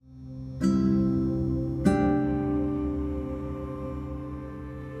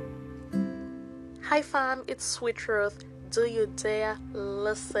Hi fam, it's Sweet Truth. Do you dare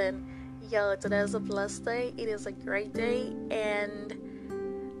listen? Yo, today is a blessed day. It is a great day, and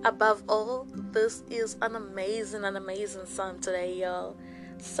above all, this is an amazing psalm today, y'all.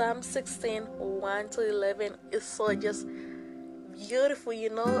 Psalm 16, 1 to 11 is so just beautiful,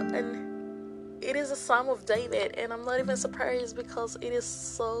 and it is a psalm of David, and I'm not even surprised because it is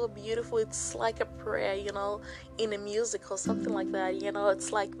so beautiful. It's like a prayer, in a music or something like that.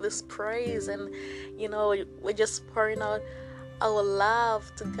 It's like this praise, and we're just pouring out our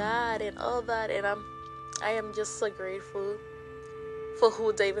love to God and all that. And I am just so grateful for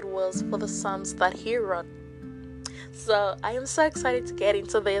who David was, for the psalms that he wrote. So I am so excited to get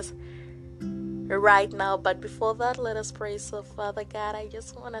into this right now. But before that, let us pray. So Father God, I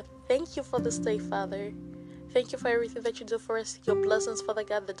just want to thank you for this day, Father. Thank you for everything that you do for us, your blessings, Father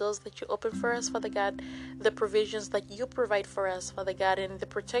God, the doors that you open for us, Father God, the provisions that you provide for us, Father God, and the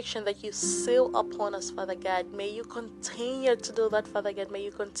protection that you seal upon us, Father God. May you continue to do that, Father God. May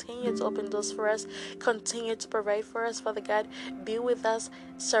you continue to open doors for us, continue to provide for us, Father God. Be with us,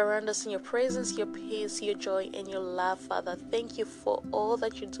 surround us in your presence, your peace, your joy, and your love, Father. Thank you for all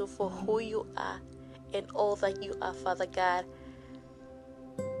that you do, for who you are, and all that you are, Father God.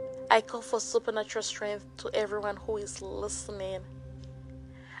 I call for supernatural strength to everyone who is listening.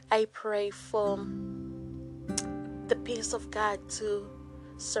 I pray for the peace of God to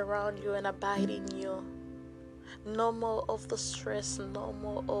surround you and abide in you. No more of the stress, no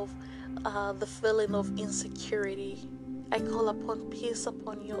more of the feeling of insecurity. I call upon peace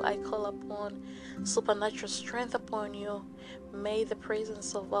upon you. I call upon supernatural strength upon you. May the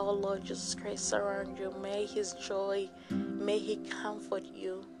presence of our Lord Jesus Christ surround you. May his joy, may he comfort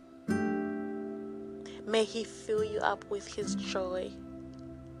you. May he fill you up with his joy.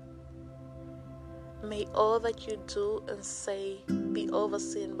 May all that you do and say be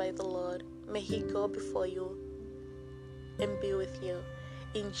overseen by the Lord. May he go before you and be with you.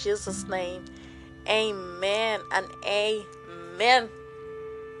 In Jesus' name, amen and amen.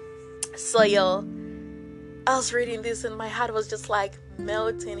 So I was reading this and my heart was just like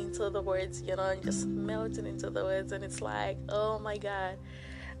melting into the words, and just melting into the words. And it's like, oh my God.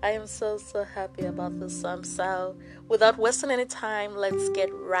 I am so happy about this psalm. So without wasting any time, let's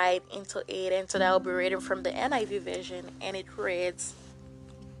get right into it. And today I'll be reading from the NIV version, and it reads,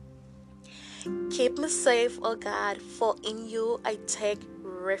 "Keep me safe, O God, for in you I take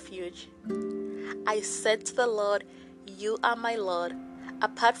refuge. I said to the Lord, you are my Lord.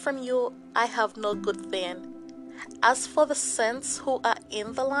 Apart from you, I have no good thing. As for the saints who are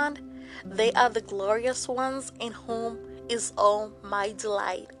in the land, they are the glorious ones in whom is all my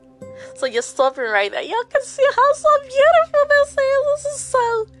delight." So just stopping right there. Y'all can see how so beautiful this is. This is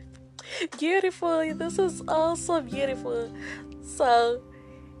so beautiful. This is all so beautiful. So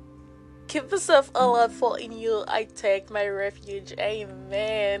keep yourself, O Lord, for in you I take my refuge.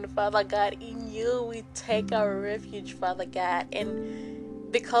 Amen. Father God, in you we take our refuge, Father God.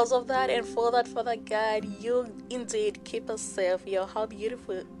 And because of that and for that, Father God, you indeed keep us safe. How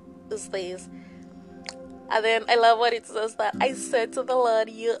beautiful is this? And then I love what it says that I said to the Lord,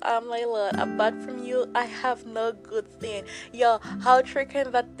 you are my Lord. Apart from you, I have no good thing. How true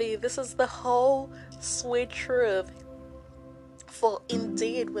can that be? This is the whole sweet truth. For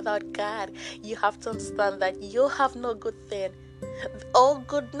indeed, without God, you have to understand that you have no good thing. All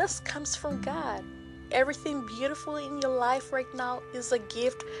goodness comes from God. Everything beautiful in your life right now is a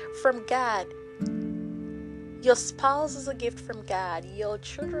gift from God. Your spouse is a gift from God. Your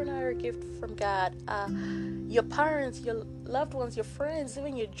children are a gift from God. Your parents, your loved ones, your friends,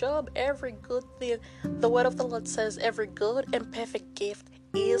 even your job, every good thing. The word of the Lord says every good and perfect gift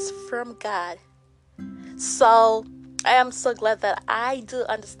is from God. So I am so glad that I do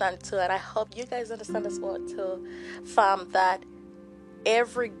understand too, and I hope you guys understand as well too, fam, that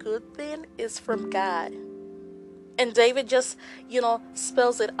every good thing is from God. And David just,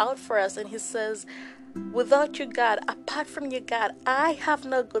 spells it out for us, and he says, without you, God, apart from you, God, I have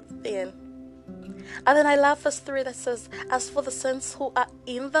no good thing. And then I love verse 3 that says, as for the saints who are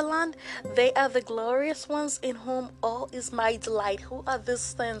in the land, they are the glorious ones in whom all is my delight. Who are these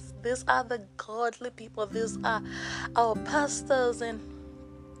saints? These are the godly people. These are our pastors and,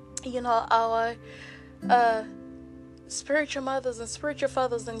 our spiritual mothers and spiritual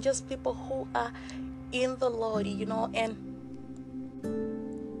fathers, and just people who are in the Lord,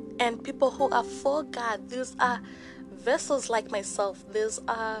 and people who are for God. These are vessels like myself. These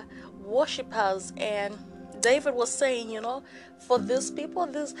are worshippers. And David was saying, for these people,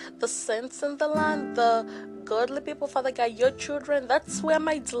 the saints in the land, the godly people, Father God, your children, that's where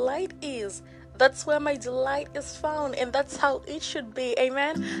my delight is. That's where my delight is found, and that's how it should be.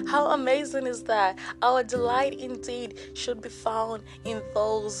 Amen. How amazing is that? Our delight indeed should be found in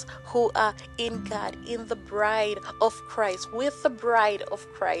those who are in God, in the bride of Christ, with the bride of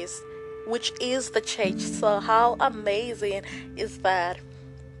Christ, which is the church. So how amazing is that?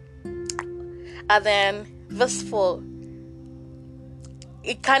 And then verse 4,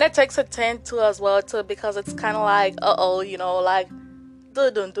 it kind of takes a turn too as well too, because it's kind of like, like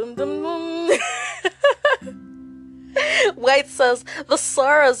dun dun dun dun dun. Where it says, the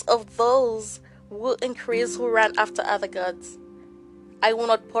sorrows of those will increase who run after other gods. I will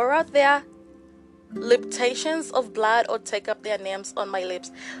not pour out their libations of blood or take up their names on my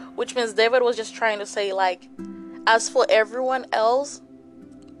lips. Which means David was just trying to say, like, as for everyone else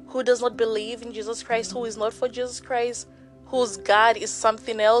who does not believe in Jesus Christ, who is not for Jesus Christ, whose God is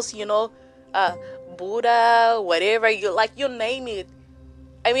something else, Buddha, whatever, you name it.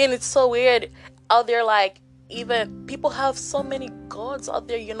 I mean, it's so weird out there, like, even people have so many gods out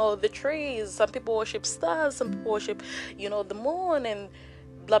there, the trees, some people worship stars, some people worship, the moon, and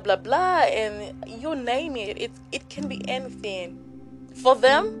blah, blah, blah, and you name it. It can be anything. For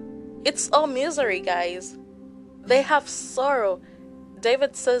them, it's all misery, guys. They have sorrow.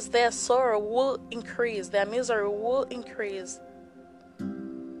 David says their sorrow will increase, their misery will increase.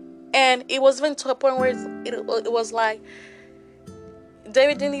 And it was even to a point where it was like,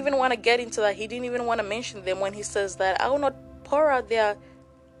 David didn't even want to get into that. He didn't even want to mention them when he says that I will not pour out their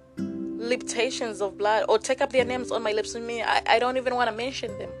libations of blood or take up their names on my lips. I don't even want to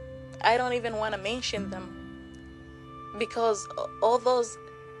mention them. I don't even want to mention them. Because all those,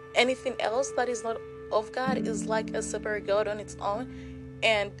 anything else that is not of God is like a separate God on its own.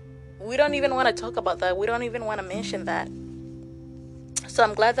 And we don't even want to talk about that. We don't even want to mention that. So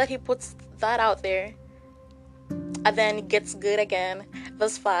I'm glad that he puts that out there. And then it gets good again.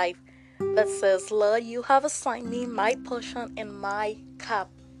 Verse 5 that says, Lord, you have assigned me my portion and my cup.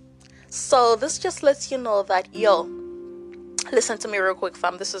 So this just lets you know that, listen to me real quick,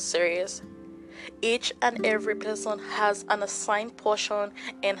 fam. This is serious. Each and every person has an assigned portion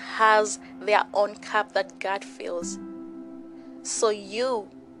and has their own cup that God fills. So you,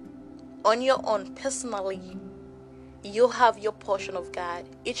 on your own, personally, you have your portion of God.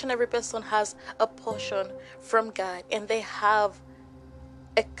 Each and every person has a portion from God, and they have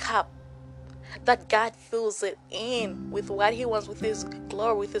a cup that God fills it in with what He wants, with His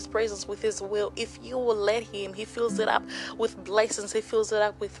glory, with His presence, with His will. If you will let Him, He fills it up with blessings. He fills it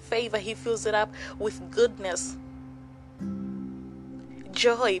up with favor. He fills it up with goodness,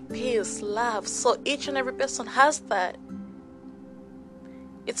 joy, peace, love. So each and every person has that.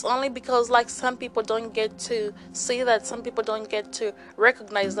 It's only because, like, some people don't get to see that, some people don't get to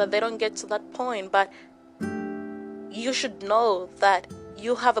recognize that, they don't get to that point. But you should know that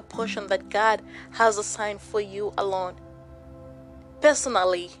you have a portion that God has assigned for you alone.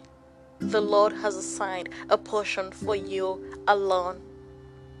 Personally, the Lord has assigned a portion for you alone.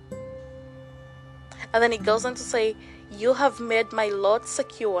 And then it goes on to say, you have made my Lord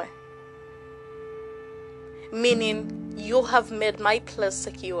secure. Meaning, you have made my place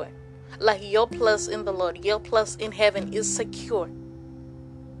secure. Like, your place in the Lord, your place in heaven is secure.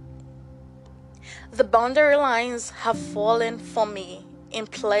 The boundary lines have fallen for me in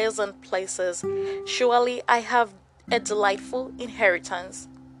pleasant places. Surely I have a delightful inheritance.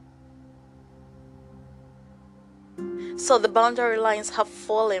 So the boundary lines have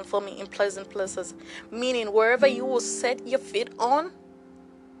fallen for me in pleasant places. Meaning, wherever you will set your feet on,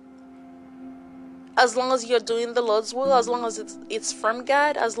 as long as you're doing the Lord's will, as long as it's from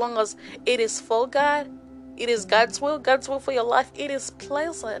God, as long as it is for God, it is God's will for your life, it is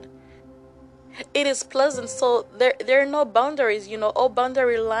pleasant. It is pleasant. So there are no boundaries, all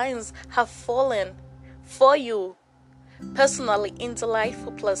boundary lines have fallen for you personally in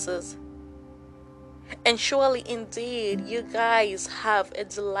delightful places. And surely indeed you guys have a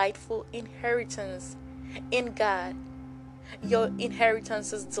delightful inheritance in God. Your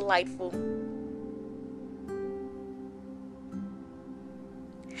inheritance is delightful.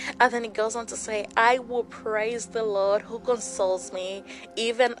 And then it goes on to say, I will praise the Lord who consoles me.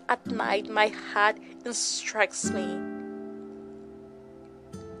 Even at night, my heart instructs me.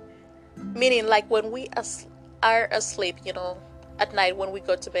 Meaning, like, when we are asleep, at night when we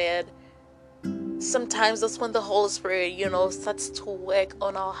go to bed, sometimes that's when the Holy Spirit, starts to work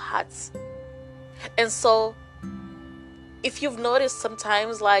on our hearts. And so, if you've noticed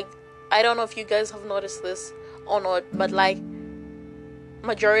sometimes, like, I don't know if you guys have noticed this or not, but like,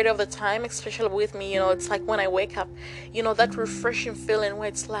 majority of the time, especially with me, it's like when I wake up, that refreshing feeling where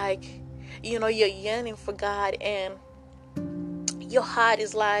it's like, you're yearning for God, and your heart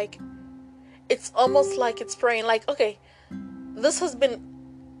is like, it's almost like it's praying, like, okay, this has been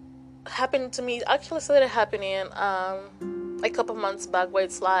happening to me. Actually started happening a couple months back, where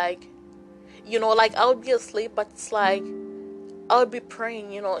it's like, like I would be asleep, but it's like I would be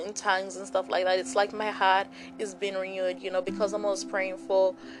praying, in tongues and stuff like that. It's like my heart is being renewed, because I'm always praying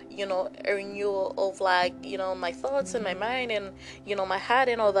for, a renewal of, like, my thoughts and my mind and, my heart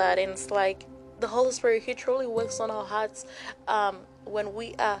and all that. And it's like the Holy Spirit, He truly works on our hearts when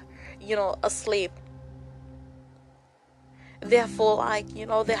we are, asleep. Therefore, like,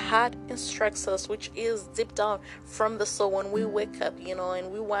 the heart instructs us, which is deep down from the soul. When we wake up,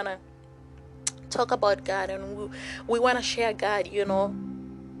 and we want to talk about God, and we want to share God,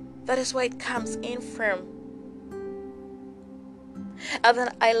 that is where it comes in from. And then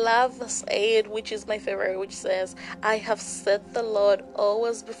I love verse 8, which is my favorite, which says, I have set the Lord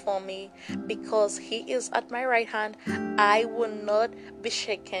always before me, because He is at my right hand. I will not be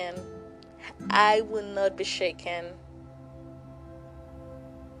shaken. I will not be shaken.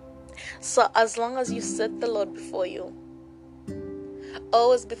 So as long as you set the Lord before you,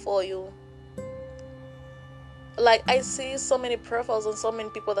 always before you, like I see so many profiles and so many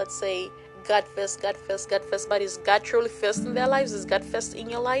people that say God first, God first, God first, but is God truly first in their lives? Is God first in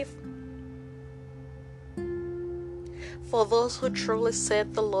your life? For those who truly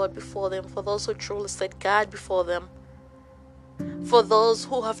set the Lord before them, for those who truly set God before them, for those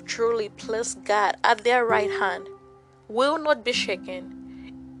who have truly placed God at their right hand, will not be shaken,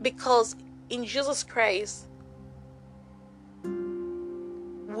 because in Jesus Christ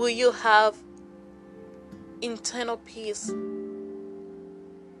will you have internal peace,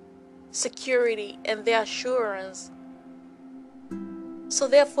 security, and the assurance. So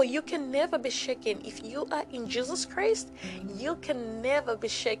therefore, you can never be shaken. If you are in Jesus Christ, you can never be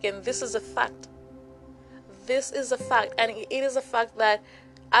shaken. This is a fact. This is a fact, and it is a fact that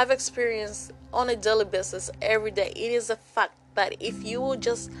I've experienced on a daily basis, every day. It is a fact that if you will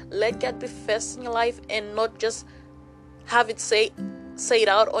just let God be first in your life, and not just have it say it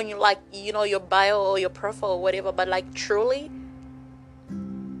out on you, like, your bio or your profile or whatever, but like truly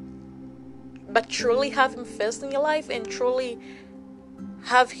have Him first in your life, and truly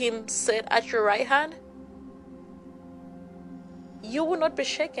have Him sit at your right hand, you will not be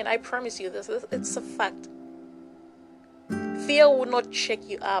shaken. I promise you this. It's a fact. Fear will not shake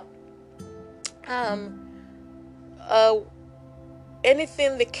you up.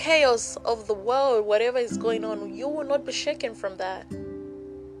 Anything, the chaos of the world, whatever is going on, you will not be shaken from that.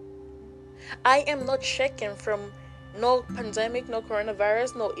 I am not shaken from no pandemic, no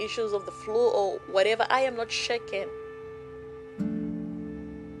coronavirus, no issues of the flu or whatever. I am not shaken.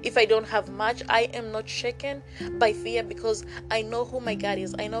 If I don't have much, I am not shaken by fear, because I know who my God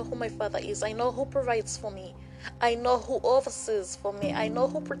is. I know who my Father is. I know who provides for me. I know who oversees for me. I know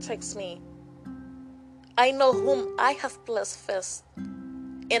who protects me. I know whom I have blessed first.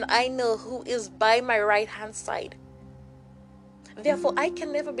 And I know who is by my right hand side. Therefore, I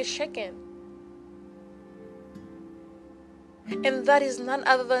can never be shaken. And that is none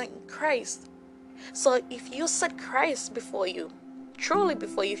other than Christ. So if you set Christ before you, truly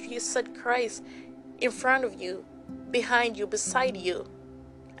before you, if you set Christ in front of you, behind you, beside you,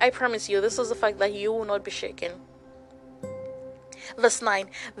 I promise you, this is the fact that you will not be shaken. Verse 9,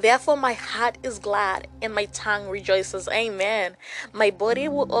 therefore my heart is glad and my tongue rejoices. Amen. My body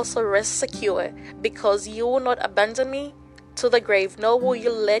will also rest secure, because you will not abandon me to the grave, nor will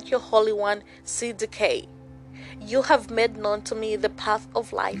you let your Holy One see decay. You have made known to me the path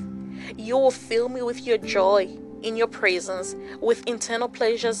of life. You will fill me with your joy in your presence, with eternal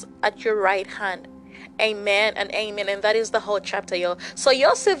pleasures at your right hand. Amen and amen. And that is the whole chapter, y'all. So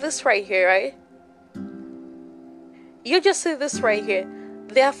y'all see this right here, right? You just see this right here.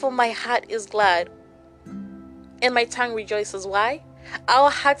 Therefore my heart is glad and my tongue rejoices. Why? Our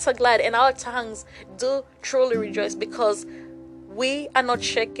hearts are glad and our tongues do truly rejoice, because we are not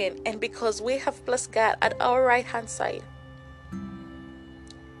shaken, and because we have blessed God at our right hand side.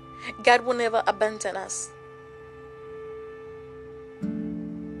 God will never abandon us,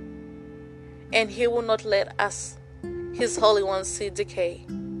 and He will not let us, His Holy One, see decay.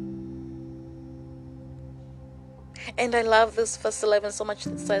 And I love this verse 11 so much.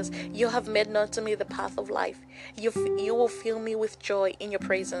 It says, you have made known to me the path of life. You will fill me with joy in your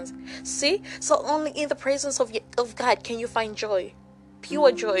presence. See? So only in the presence of God can you find joy.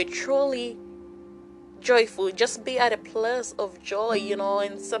 Pure joy, truly joyful. Just be at a place of joy,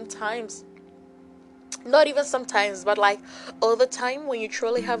 and sometimes Not even sometimes, but like all the time, when you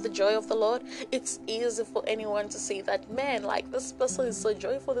truly have the joy of the Lord, it's easy for anyone to see that, man, like this person is so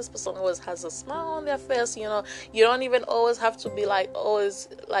joyful, this person always has a smile on their face. You don't even always have to be like always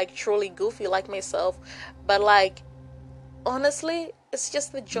like truly goofy like myself, but like honestly, it's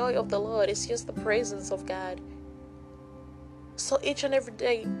just the joy of the Lord, it's just the presence of God. So each and every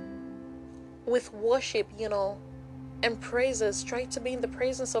day with worship, and praises, try to be in the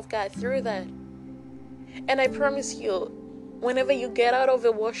presence of God through that. And I promise you, whenever you get out of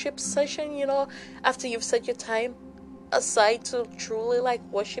a worship session, after you've set your time aside to truly like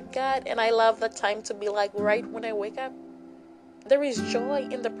worship God, and I love that time to be like right when I wake up, there is joy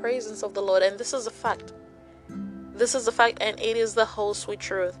in the presence of the Lord. And this is a fact. This is a fact, and it is the whole sweet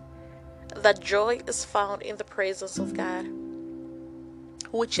truth that joy is found in the presence of God,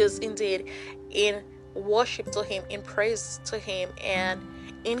 which is indeed in worship to Him, in praise to Him, and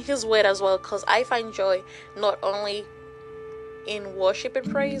in His word as well. Because I find joy not only in worship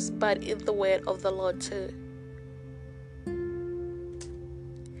and praise, but in the word of the Lord too.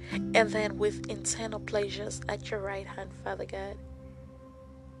 And then with internal pleasures at your right hand, Father God.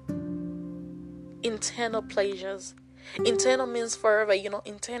 Internal pleasures. Internal means forever,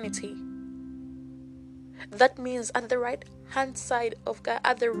 eternity. That means at the right hand side of God,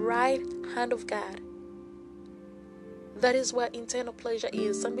 at the right hand of God. That is where internal pleasure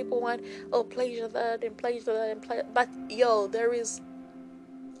is. Some people want, pleasure that and pleasure that and pleasure. But there is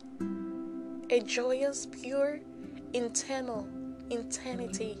a joyous, pure, internal,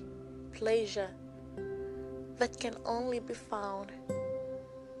 eternity pleasure that can only be found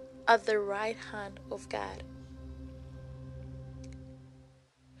at the right hand of God.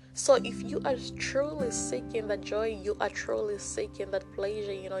 So if you are truly seeking that joy, you are truly seeking that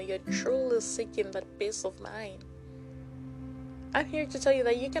pleasure, you're truly seeking that peace of mind, I'm here to tell you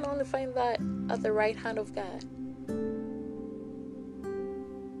that you can only find that at the right hand of God.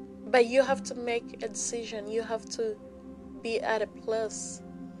 But you have to make a decision. You have to be at a place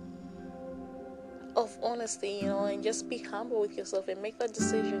of honesty, and just be humble with yourself and make that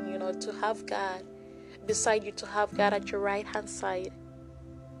decision, to have God beside you, to have God at your right hand side.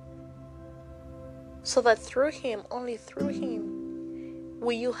 So that through Him, only through Him,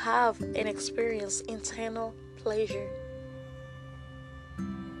 will you have and experience internal pleasure.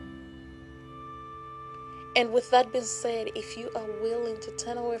 And with that being said, if you are willing to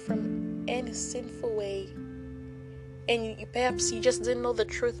turn away from any sinful way, and perhaps you just didn't know the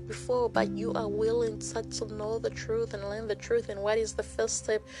truth before, but you are willing to know the truth and learn the truth, and what is the first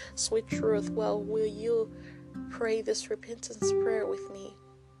step? Sweet truth. Well, will you pray this repentance prayer with me?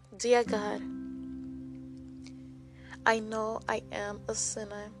 Dear God, I know I am a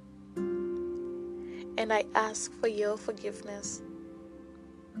sinner, and I ask for your forgiveness.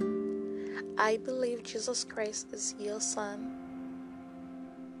 I believe Jesus Christ is your Son.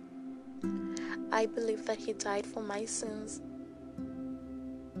 I believe that He died for my sins,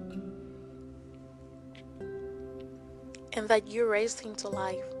 and that you raised Him to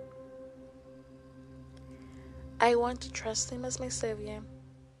life. I want to trust Him as my Savior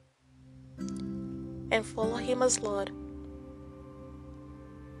and follow Him as Lord.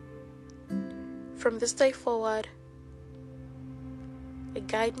 From this day forward,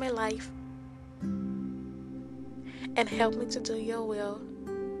 guide my life and help me to do your will.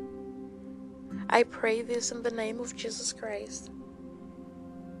 I pray this in the name of Jesus Christ.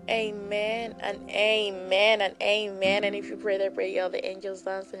 Amen and amen and amen. And if you pray that prayer, the angels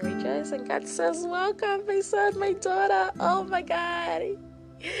dance and rejoice. And God says, welcome, my son, my daughter. Oh my God.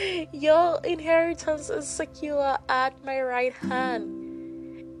 Your inheritance is secure at my right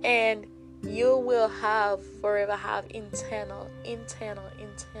hand. And you will forever have eternal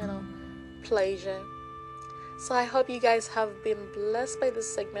pleasure. So I hope you guys have been blessed by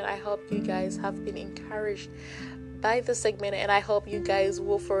this segment. I hope you guys have been encouraged by this segment, and I hope you guys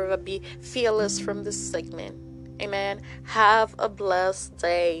will forever be fearless from this segment. Amen. Have a blessed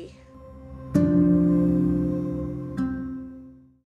day.